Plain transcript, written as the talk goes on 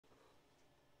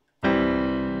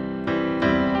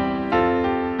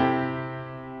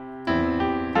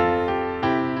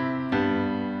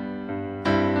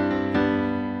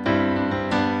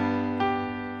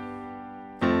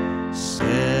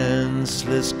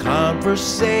Pointless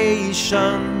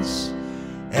conversations,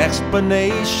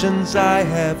 explanations I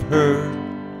have heard,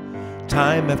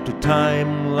 time after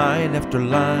time, line after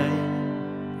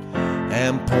line.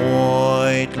 And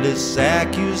pointless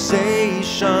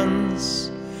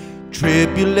accusations,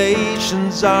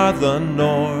 tribulations are the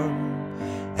norm.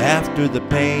 After the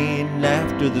pain,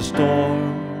 after the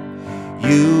storm,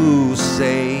 you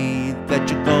say that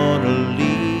you're gonna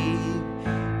leave,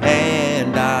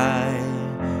 and I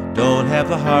don't have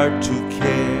the heart to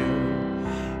care.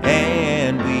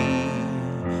 And we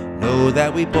know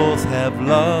that we both have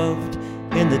loved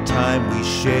in the time we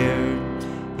shared,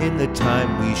 in the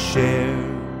time we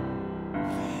shared.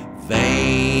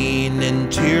 Vain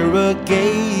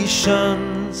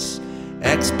interrogations,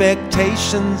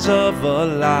 expectations of a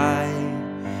lie,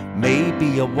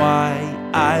 maybe a why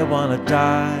I wanna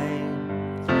die.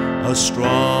 A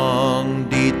strong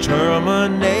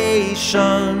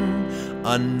determination,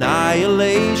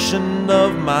 annihilation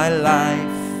of my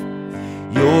life.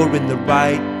 You're in the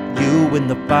right, you in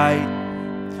the fight.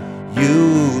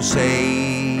 You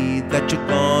say that you're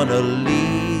gonna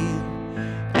leave,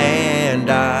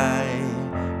 and I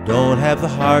don't have the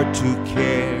heart to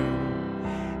care.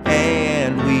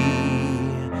 And we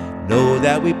know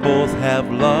that we both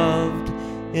have loved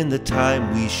in the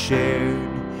time we shared,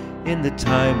 in the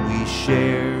time we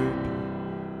shared.